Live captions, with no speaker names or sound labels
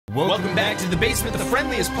Welcome back to the basement, the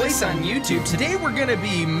friendliest place on YouTube. Today we're gonna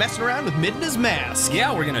be messing around with MIDNA'S mask.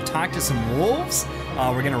 Yeah, we're gonna talk to some wolves.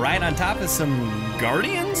 We're gonna ride on top of some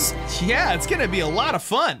guardians. Yeah, it's gonna be a lot of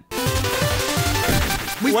fun.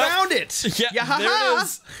 We found it! Yeah, there it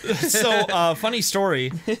is. So, funny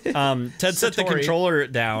story. Ted set the controller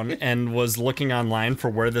down and was looking online for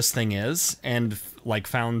where this thing is, and like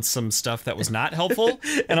found some stuff that was not helpful.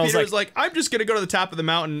 And I was like, I'm just gonna go to the top of the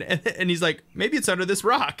mountain, and he's like, maybe it's under this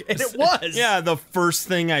rock, and it was. Yeah, the first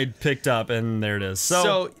thing I picked up, and there it is.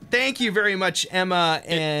 So thank you very much, Emma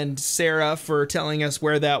and Sarah, for telling us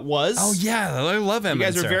where that was. Oh yeah, I love Emma. You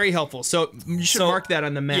guys and are Sarah. very helpful. So you should mark that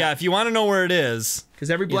on the map. Yeah, if you want to know where it is,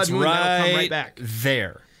 because every blood moon that'll come right back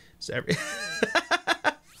there. So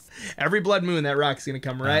every blood moon, that rock's gonna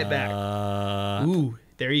come right back. Ooh,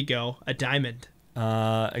 there you go, a diamond.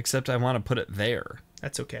 Except I want to put it there.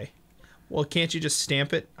 That's okay. Well, can't you just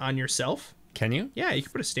stamp it on yourself? Can you? Yeah, you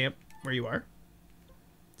can put a stamp where you are.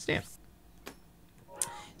 Stamp.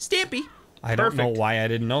 Stampy. I don't know why I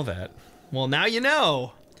didn't know that. Well, now you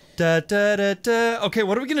know. Da, da, da, da. Okay,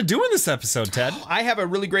 what are we gonna do in this episode, Ted? I have a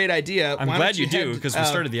really great idea. I'm glad you do, because we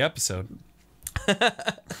started the episode.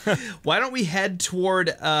 Why don't we head toward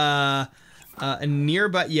a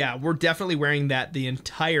nearby? Yeah, we're definitely wearing that the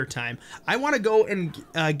entire time. I want to go and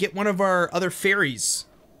get one of our other fairies.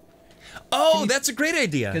 Oh, that's a great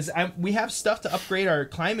idea. Because we have stuff to upgrade our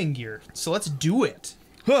climbing gear, so let's do it.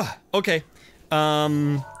 Okay.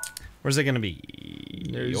 Where's it gonna be?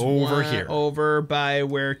 There's over here. Over by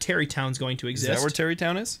where Terrytown's going to exist. Is that where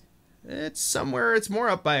Terrytown is? It's somewhere. It's more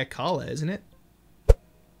up by Akala, isn't it?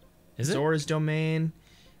 Is it? Zora's Domain.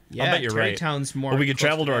 Yeah, I bet you're right. Terrytown's more. Well, we could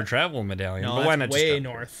travel to our travel medallion, No, but why not way just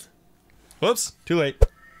north. Whoops, too late.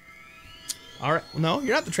 All right. Well, no,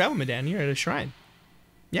 you're not the travel medallion. You're at a shrine.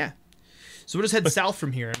 Yeah. So we'll just head south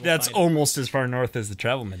from here. And That's almost as far north as the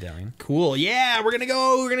travel medallion. Cool. Yeah, we're gonna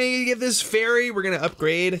go. We're gonna get this ferry. We're gonna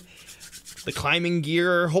upgrade the climbing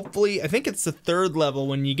gear. Hopefully, I think it's the 3rd level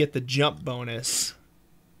when you get the jump bonus.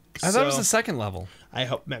 I thought it was the 2nd level. I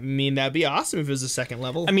hope. I mean, that'd be awesome if it was the 2nd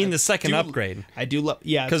level. I mean, the 2nd upgrade. I do love.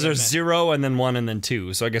 Yeah, because there's 0 and then 1 and then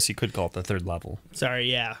 2. So I guess you could call it the 3rd level.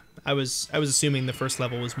 Sorry. Yeah, I was assuming the 1st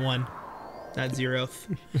level was 1, not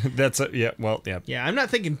 0th. Yeah. Well, yeah. Yeah, I'm not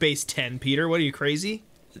thinking base 10, Peter. What are you, crazy?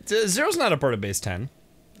 0's not a part of base 10.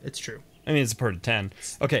 It's true. I mean, it's a part of 10.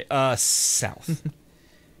 Okay. South.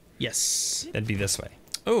 Yes. That'd be this way.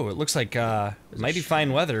 Oh, it looks like it might be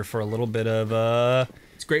fine weather for a little bit of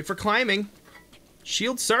It's great for climbing.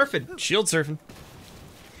 Shield surfing. Shield surfing.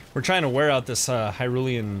 We're trying to wear out this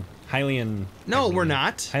Hylian. No, we're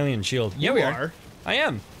not. Hylian shield. Yeah, we are. I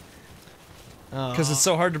am. Because it's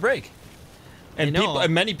so hard to break. And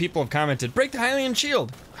many people have commented, break the Hylian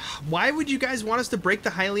shield. Why would you guys want us to break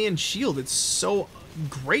the Hylian shield? It's so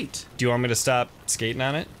great. Do you want me to stop skating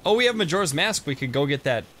on it? Oh, we have Majora's Mask. We could go get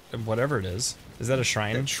that, whatever it is. Is that a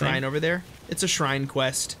shrine? That shrine over there? It's a shrine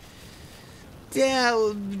quest. Yeah,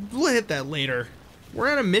 we'll hit that later. We're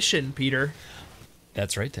on a mission, Peter.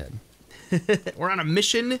 That's right, Ted. We're on a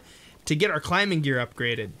mission to get our climbing gear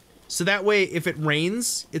upgraded. So that way, if it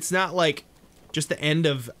rains, it's not like just the end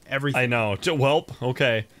of everything. I know. Welp,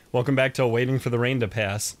 okay. Welcome back to waiting for the rain to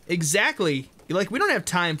pass. Exactly. Like, we don't have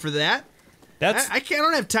time for that. I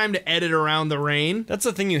don't have time to edit around the rain. That's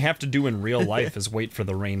the thing you have to do in real life is wait for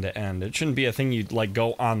the rain to end. It shouldn't be a thing you'd like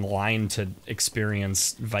go online to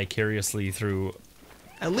experience vicariously through.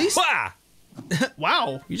 At least.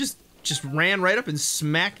 Wow, you just ran right up and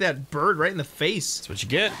smacked that bird right in the face. That's what you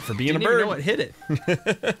get for being a bird. Didn't even know it hit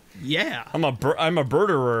it. Yeah. I'm a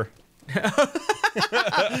birderer.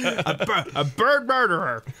 a bird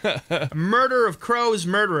murderer. A murder of crows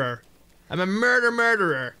murderer. I'm a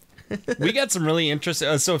murderer. We got some really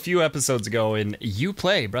interesting. So a few episodes ago in You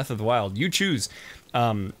Play Breath of the Wild, You Choose,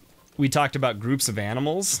 we talked about groups of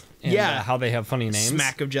animals and how they have funny names.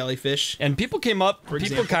 Smack of jellyfish. And people came up,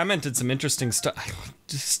 people commented some interesting stuff. I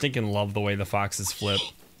just stinking love the way the foxes flip.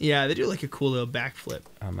 Yeah, they do like a cool little backflip.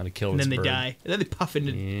 I'm going to kill this bird. And then they die. And then they puff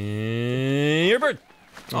into... Your bird.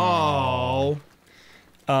 Oh.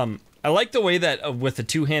 I like the way that with a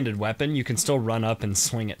two-handed weapon, you can still run up and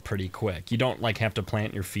swing it pretty quick. You don't like have to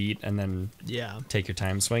plant your feet and then take your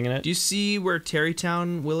time swinging it. Do you see where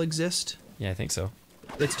Terrytown will exist? Yeah, I think so.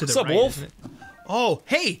 It's to the right. What's up, wolf? Isn't it? Oh,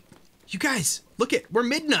 hey, you guys, look it. We're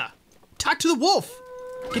Midna. Talk to the wolf.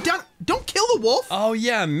 Get down. Don't kill the wolf. Oh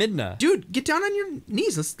yeah, Midna. Dude, get down on your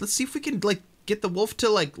knees. Let's see if we can like get the wolf to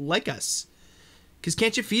like us. Cause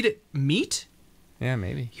can't you feed it meat? Yeah,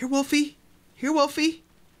 maybe. Here, Wolfie. Here, Wolfie.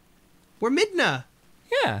 We're Midna.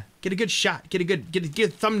 Yeah. Get a good shot. Get a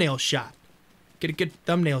good thumbnail shot. Get a good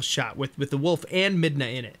thumbnail shot with the wolf and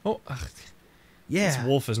Midna in it. Oh, Yeah. this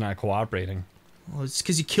wolf is not cooperating. Well, it's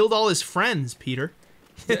because you killed all his friends, Peter.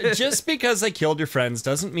 Just because I killed your friends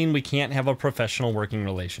doesn't mean we can't have a professional working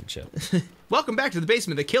relationship. Welcome back to the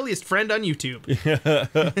basement, the killiest friend on YouTube.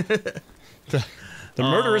 The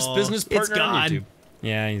murderous business it's partner on gone. YouTube.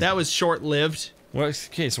 Yeah, That was short-lived.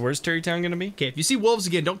 okay, so where's Terrytown gonna be? Okay, if you see wolves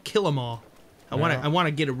again, don't kill them all. I want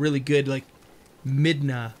to get a really good like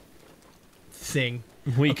Midna thing.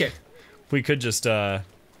 We could just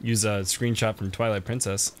use a screenshot from Twilight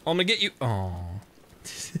Princess. I'm gonna get you. Oh.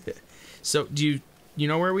 So do you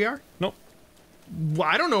know where we are? Nope. Well,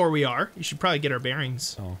 I don't know where we are. You should probably get our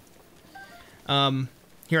bearings. Oh.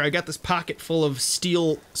 Here, I got this pocket full of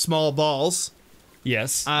steel small balls.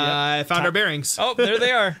 Yes. I found our bearings. Oh, there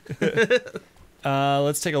they are.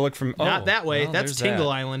 Let's take a look from. Not that way. well, That's there's Tingle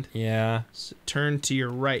that. Island. Yeah. So turn to your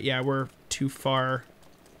right. Yeah, we're too far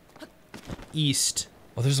east.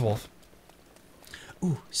 Oh, there's a wolf.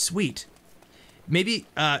 Ooh, sweet. Maybe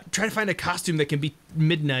try to find a costume that can be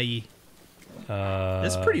Midna-y.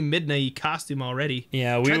 That's a pretty Midna-y costume already.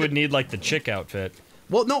 Yeah, we would need like the chick outfit.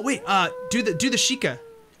 Well, no, wait. Do the Sheikah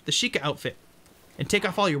outfit, and take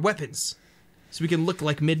off all your weapons, so we can look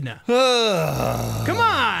like Midna. Come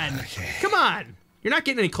on, come on. You're not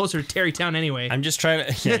getting any closer to Terrytown anyway. I'm just trying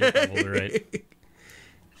to. Yeah, you're probably right.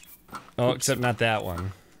 Oh, except not that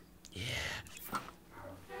one.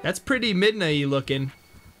 That's pretty Midna-y looking.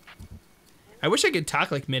 I wish I could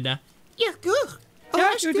talk like Midna. Yeah, good. All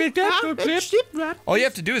you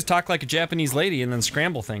have to do is talk like a Japanese lady and then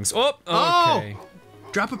scramble things. Oh, okay.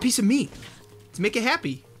 Drop a piece of meat to make it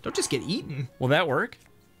happy. Don't just get eaten. Will that work?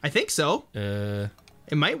 I think so.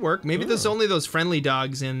 It might work. Maybe there's only those friendly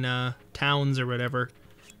dogs in towns or whatever.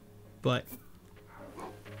 But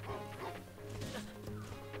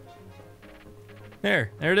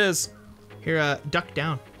there it is. here, duck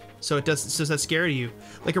down, so it does. So that's scary to you,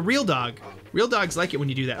 like a real dog. Real dogs like it when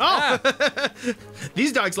you do that. Oh,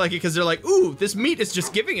 these dogs like it because they're like, ooh, this meat is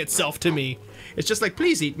just giving itself to me. It's just like,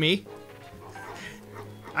 please eat me.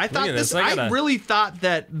 I thought this. I really thought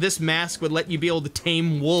that this mask would let you be able to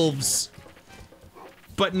tame wolves,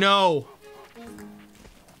 but no.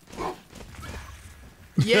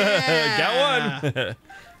 Yeah, Got one.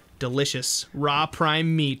 Delicious raw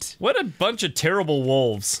prime meat. What a bunch of terrible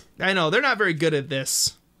wolves. I know they're not very good at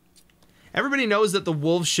this. Everybody knows that the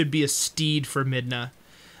wolves should be a steed for Midna.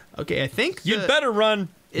 Okay, I think You'd better run.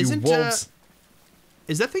 Isn't you wolves.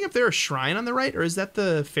 Is that thing up there a shrine on the right, or is that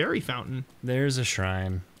the fairy fountain? There's a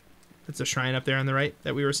shrine. That's a shrine up there on the right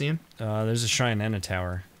that we were seeing? There's a shrine and a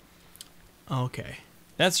tower. Okay.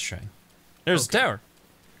 That's a shrine. There's a tower.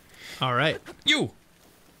 All right. You.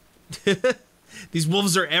 These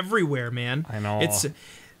wolves are everywhere, man. I know.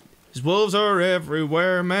 These wolves are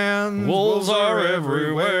everywhere, man. Wolves are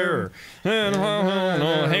everywhere. And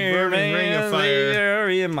hair burning ring of fire.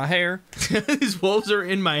 in my hair. These wolves are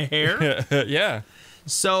in my hair. Yeah.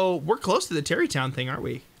 So we're close to the Terrytown thing, aren't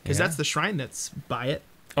we? Because Yeah. that's the shrine that's by it.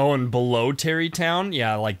 Oh, and below Terrytown,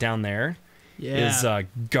 yeah, like down there, is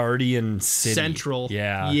Guardian City. Central.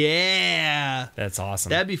 Yeah. Yeah. That's awesome.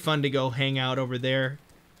 That'd be fun to go hang out over there.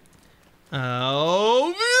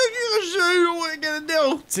 Oh, I'll show you what I'm gonna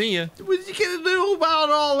do. See ya. What you gonna do about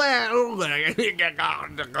all that?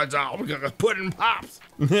 Pudding pops.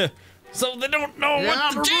 So they don't know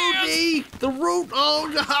what the jazz The root.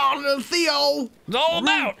 Oh, Theo. is all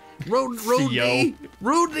about. Rudy.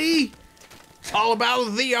 Rudy. It's all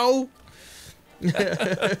about Theo.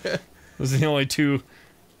 Those are the only two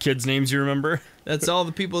kids' names you remember? That's all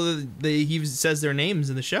the people that he says their names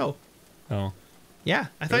in the show. Oh. Yeah,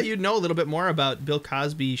 I thought you'd know a little bit more about Bill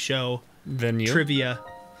Cosby show Then you? trivia.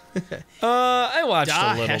 I watched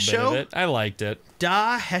Da a little Hesho? bit of it. I liked it.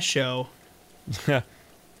 Da Hesho.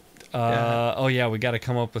 Oh yeah, we got to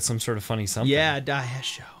come up with some sort of funny something. Yeah, Da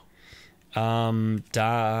Hesho.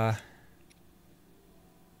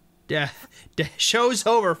 Da show's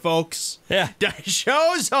over, folks. Yeah. Da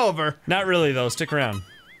show's over. Not really though. Stick around.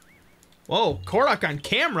 Whoa, Korok on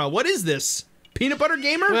camera. What is this? Peanut Butter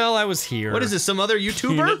Gamer? Well, I was here. What is this, some other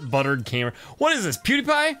YouTuber? Peanut buttered camera. What is this?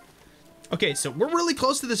 PewDiePie? Okay, so we're really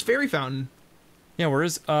close to this fairy fountain. Yeah, we're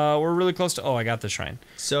really close to. Oh, I got the shrine.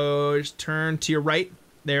 So just turn to your right.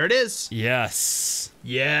 There it is. Yes.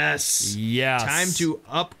 Yes. Yes. Time to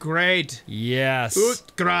upgrade. Yes.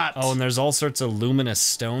 Utgrat. Oh, and there's all sorts of luminous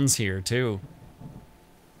stones here too.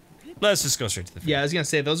 Let's just go straight to the. Yeah, I was gonna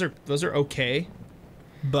say those are okay,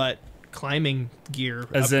 but climbing gear.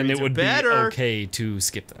 As in, it would be better. okay to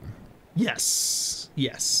skip them. Yes.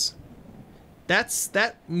 Yes.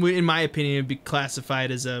 That in my opinion would be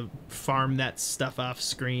classified as a farm that stuff off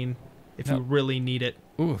screen. if you really need it.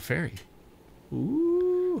 Ooh, a fairy.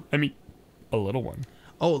 Ooh. I mean, a little one.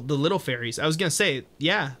 Oh, the little fairies. I was gonna say,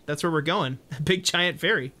 yeah, that's where we're going. A big giant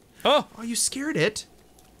fairy. Oh, You scared it.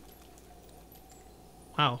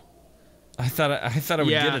 Wow. I thought I would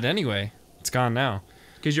get it anyway. It's gone now.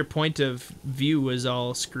 Because your point of view was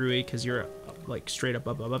all screwy because you're like straight up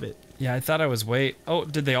above it. Yeah, I thought I was way. Oh,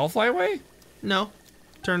 did they all fly away? No.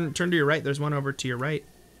 Turn to your right. There's one over to your right.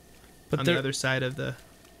 But on the other side of the...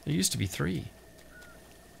 There used to be 3.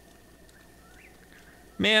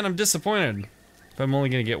 Man, I'm disappointed if I'm only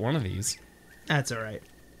going to get one of these. That's all right.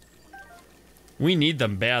 We need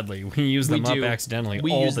them badly. We use them up accidentally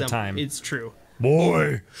all the time. It's true.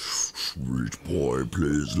 Boy, sweet boy,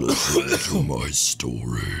 please listen to my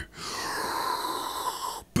story.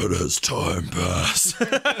 But as time passed,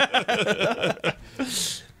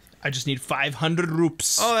 I just need 500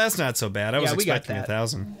 rupees. Oh, that's not so bad. I was we got expecting that.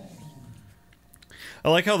 1,000. I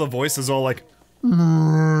like how the voice is all like...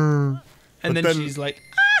 And then then- she's like...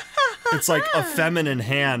 It's like a feminine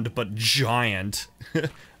hand, but giant.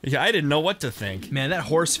 Yeah, I didn't know what to think. Man, that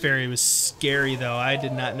horse fairy was scary, though. I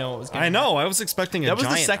did not know it was going to I know. I was expecting a That was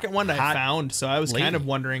giant the second one I hot found, so I was kind lady. of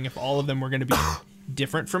wondering if all of them were going to be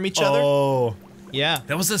different from each other. Oh, Yeah.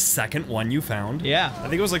 that was the second one you found? Yeah. I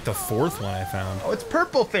think it was like the 4th one I found. Oh, it's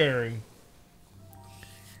purple fairy.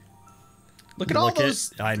 Look at all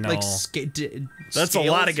those. I know. Like, That's a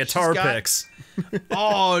lot of scales guitar she's got. picks.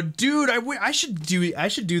 Oh, dude, I should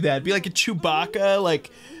do that. Be like a Chewbacca,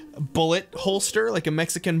 like bullet holster, like a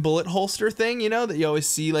Mexican bullet holster thing, you know, that you always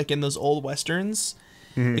see like in those old westerns.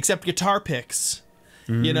 Except guitar picks.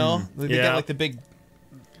 You know, they Yeah. got like the big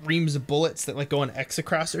reams of bullets that like go an X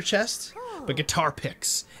across their chest. But guitar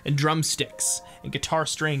picks and drumsticks and guitar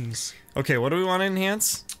strings. Okay, what do we want to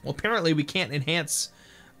enhance? Well, apparently we can't enhance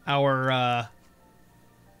our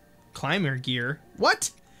climber gear. What?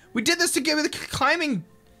 We did this to give me the climbing.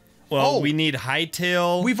 Well, Oh. we need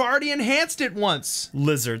hightail We've already enhanced it once.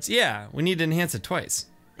 lizards. Yeah, we need to enhance it twice.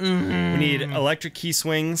 We need electric key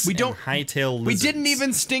swings We don't- and hightail We lizards. didn't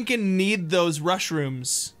even stinking need those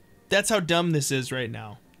rushrooms. That's how dumb this is right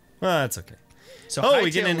now. Well, that's okay. So Oh,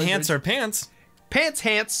 we can hightail enhance lizard- our pants.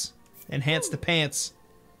 pants. Enhance the pants.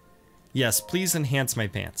 Yes, please enhance my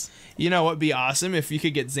pants. You know what'd be awesome if you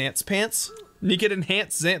could get Zant's pants? You could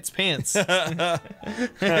enhance Zant's pants.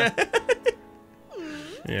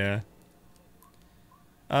 Yeah.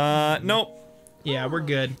 Nope. Yeah, we're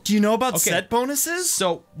good. Do you know about Okay. set bonuses?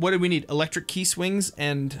 So what do we need? Electric key swings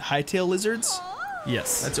and hightail lizards?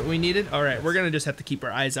 Yes. That's what we needed? All right, we're going to just have to keep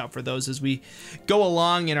our eyes out for those as we go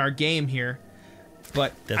along in our game here.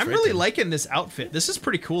 But That's I'm right, really then. liking this outfit. This is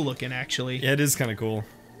pretty cool looking, actually. Yeah, it is kind of cool.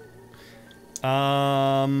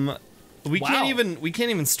 We can't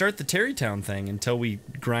even start the Terrytown thing until we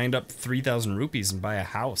grind up 3,000 rupees and buy a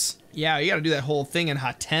house. Yeah, you got to do that whole thing in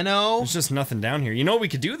Hateno. There's just nothing down here. You know what we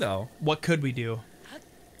could do though? What could we do?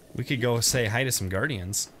 We could go say hi to some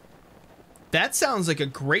guardians. That sounds like a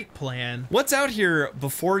great plan. What's out here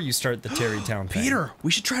before you start the Terrytown thing? Peter,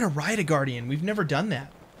 we should try to ride a guardian. We've never done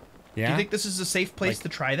that. Yeah. Do you think this is a safe place Like- to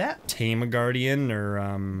try that? Tame a guardian or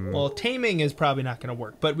Well, taming is probably not going to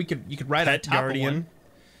work, but you could ride on pet top of one. guardian?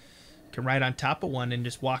 You can ride on top of one and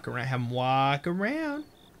just walk around, have them walk around.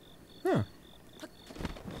 Huh.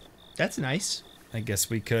 That's nice. I guess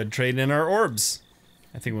we could trade in our orbs.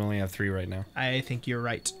 I think we only have 3 right now. I think you're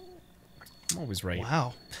right. I'm always right.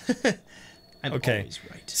 Wow. I'm Okay. always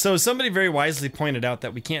right. So somebody very wisely pointed out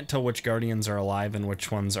that we can't tell which guardians are alive and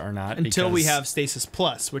which ones are not Until we because have Stasis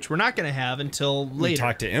Plus, which we're not going to have until we later.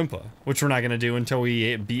 talk to Impa, which we're not going to do until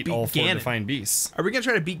we beat all 4 Ganon. defined beasts. Are we going to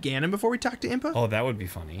try to beat Ganon before we talk to Impa? Oh, that would be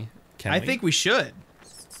funny. Can I we? think we should.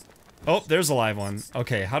 Oh, there's a live one.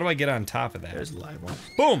 Okay, how do I get on top of that? There's a live one.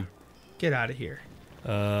 Boom! Get out of here.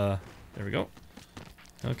 There we go.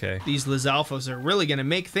 Okay. These Lizalfos are really going to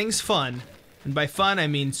make things fun. And by fun, I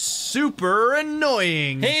mean super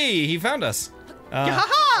annoying. Hey, he found us.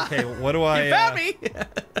 Ha-ha! Okay, what do I... You found me!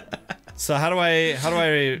 So how do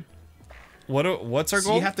I... What's our So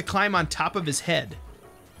goal? you have to climb on top of his head.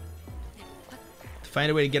 To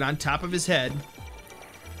find a way to get on top of his head,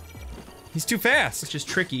 He's too fast. which is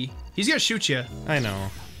tricky. He's going to shoot you. I know.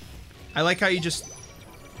 I like how you just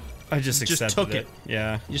Accepted took it.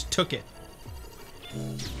 Yeah. took it.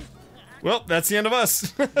 Well, that's the end of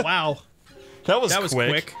us. Wow. That was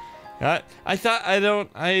quick.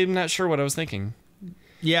 I'm not sure what I was thinking.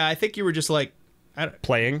 Yeah, I think you were just like,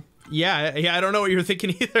 Playing. I don't know what you were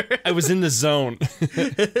thinking either. I was in the zone.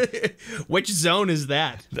 Which zone is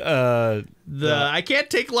that? Uh, The I can't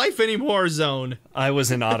take life anymore zone. I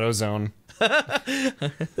was in auto zone.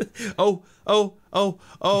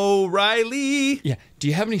 Oh, Riley. Yeah. Do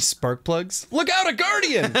you have any spark plugs? Look out, a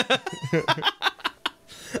guardian!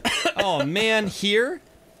 Oh, man, here?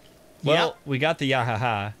 Well, Yeah. we got the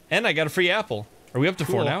Yahaha. And I got a free apple. Are we up to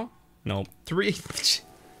 4 Cool. now? Nope. 3.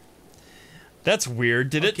 That's weird.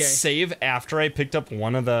 Did Okay. it save after I picked up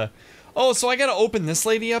one of the... Oh, so I gotta open this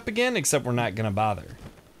lady up again? Except we're not gonna bother.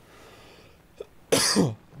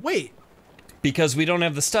 Wait. Because we don't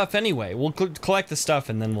have the stuff anyway. We'll collect the stuff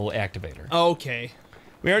and then we'll activate her. Okay.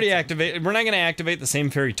 We already activated... We're not gonna activate the same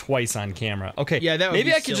fairy twice on camera. Okay, Yeah, that would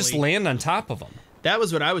maybe be I could just silly. land on top of them. That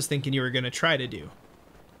was what I was thinking you were going to try to do.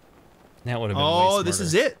 That would have been way Oh, smarter. this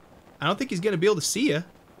is it. I don't think he's going to be able to see you.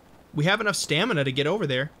 We have enough stamina to get over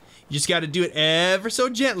there. You just got to do it ever so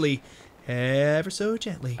gently. Ever so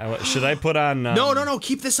gently. Should I put on... No.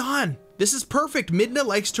 Keep this on. This is perfect. Midna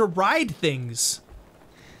likes to ride things.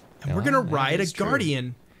 And we're going to that ride a is true.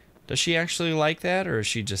 guardian. Does she actually like that, or is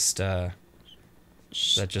she just,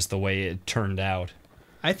 is that just the way it turned out?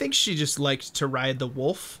 I think she just liked to ride the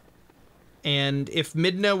wolf. And if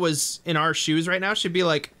Midna was in our shoes right now, she'd be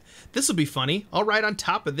like, this will be funny. I'll ride on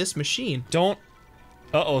top of this machine. Don't...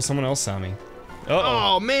 Uh-oh, someone else saw me.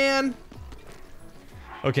 Uh-oh. Oh, man.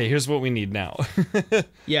 Okay, here's what we need now.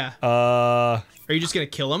 Yeah. Uh... Are you just going to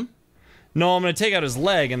kill him? No, I'm gonna take out his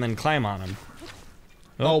leg and then climb on him.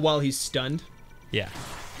 Oh, while he's stunned? Yeah.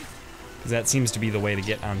 'Cause that seems to be the way to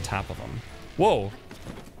get on top of him. Whoa.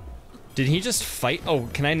 Did he just fight? Oh,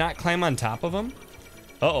 can I not climb on top of him?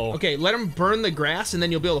 Uh-oh. Okay, let him burn the grass and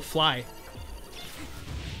then you'll be able to fly.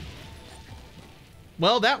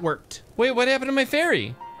 Well, that worked. Wait, what happened to my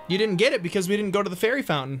fairy? You didn't get it because we didn't go to the fairy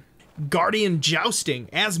fountain. Guardian jousting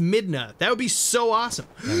as Midna. That would be so awesome.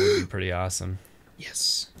 That would be pretty awesome.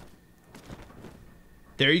 Yes.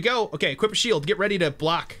 There you go. Okay, equip a shield. Get ready to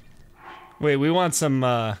block. Wait, we want some,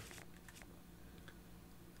 Yeah,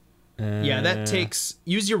 that takes...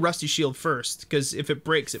 Use your rusty shield first, because if it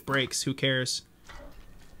breaks, it breaks. Who cares?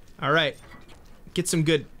 All right. Get some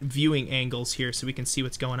good viewing angles here so we can see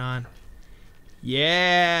what's going on.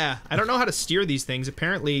 Yeah! I don't know how to steer these things.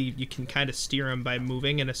 Apparently, you can kind of steer them by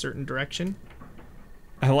moving in a certain direction.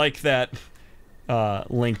 I like that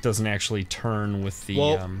Link doesn't actually turn with the...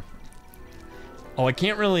 Well- Oh, I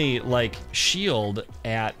can't really, like, shield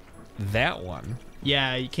at that one.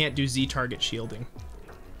 Yeah, you can't do Z-target shielding.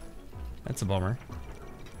 That's a bummer.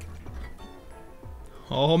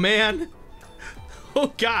 Oh, man!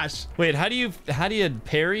 Oh, gosh! Wait, how do you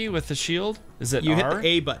parry with the shield? Is it You R? hit the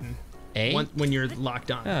A button. A? When you're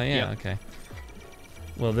locked on. Oh, yeah, Yep. okay.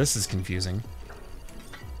 Well, this is confusing.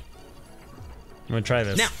 I'm gonna try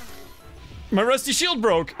this. Now. My rusty shield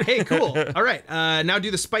broke! Hey, cool. All right, now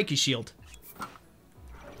do the spiky shield.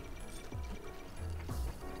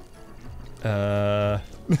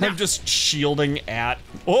 I'm just shielding at...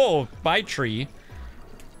 Oh, bye tree.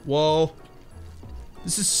 Whoa.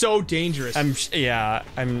 This is so dangerous. I'm Did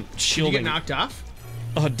you shielding... get knocked off?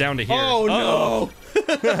 Oh, down to here. Oh, Uh-oh.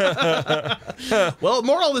 no. Well,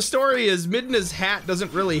 moral of the story is Midna's hat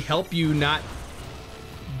doesn't really help you not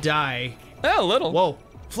die. Oh, a little. Whoa.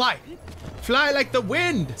 Fly. Fly like the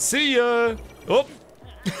wind. See ya. Oh.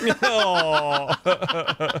 Oh.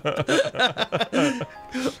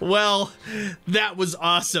 Well, that was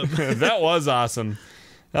awesome. That was awesome.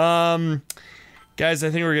 Guys, I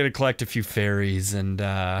think we're gonna collect a few fairies and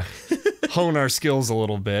hone our skills a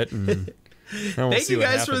little bit, and then we'll Thank see you what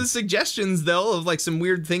guys for the happens. suggestions, though, of like some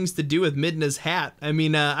weird things to do with Midna's hat. I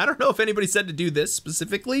mean, I don't know if anybody said to do this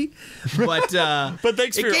specifically, but But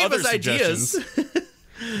thanks for it your gave other us ideas.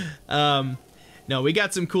 suggestions. No, we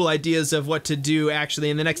got some cool ideas of what to do, actually.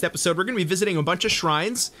 In the next episode, we're going to be visiting a bunch of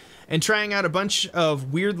shrines and trying out a bunch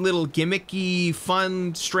of weird little gimmicky,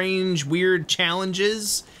 fun, strange, weird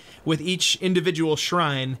challenges with each individual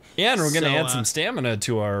shrine. Yeah, and we're gonna So, add some stamina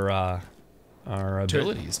to our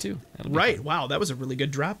abilities too. That'll be Right. fun. Wow, that was a really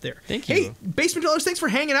good drop there. Thank you. Hey, Basement Dwellers, thanks for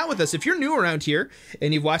hanging out with us. If you're new around here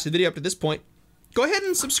and you've watched the video up to this point, go ahead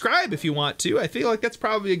and subscribe if you want to. I feel like that's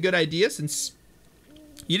probably a good idea since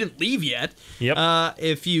you didn't leave yet. Yep.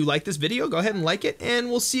 If you like this video, go ahead and like it, and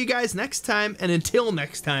we'll see you guys next time. And until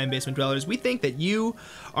next time, Basement Dwellers, we think that you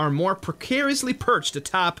are more precariously perched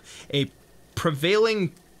atop a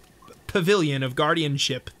prevailing pavilion of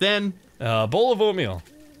guardianship than A bowl of oatmeal.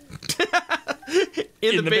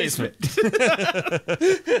 in the basement.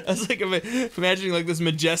 I was like imagining like this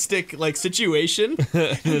majestic like situation.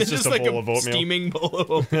 It's just a like bowl of oatmeal. steaming bowl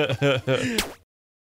of oatmeal.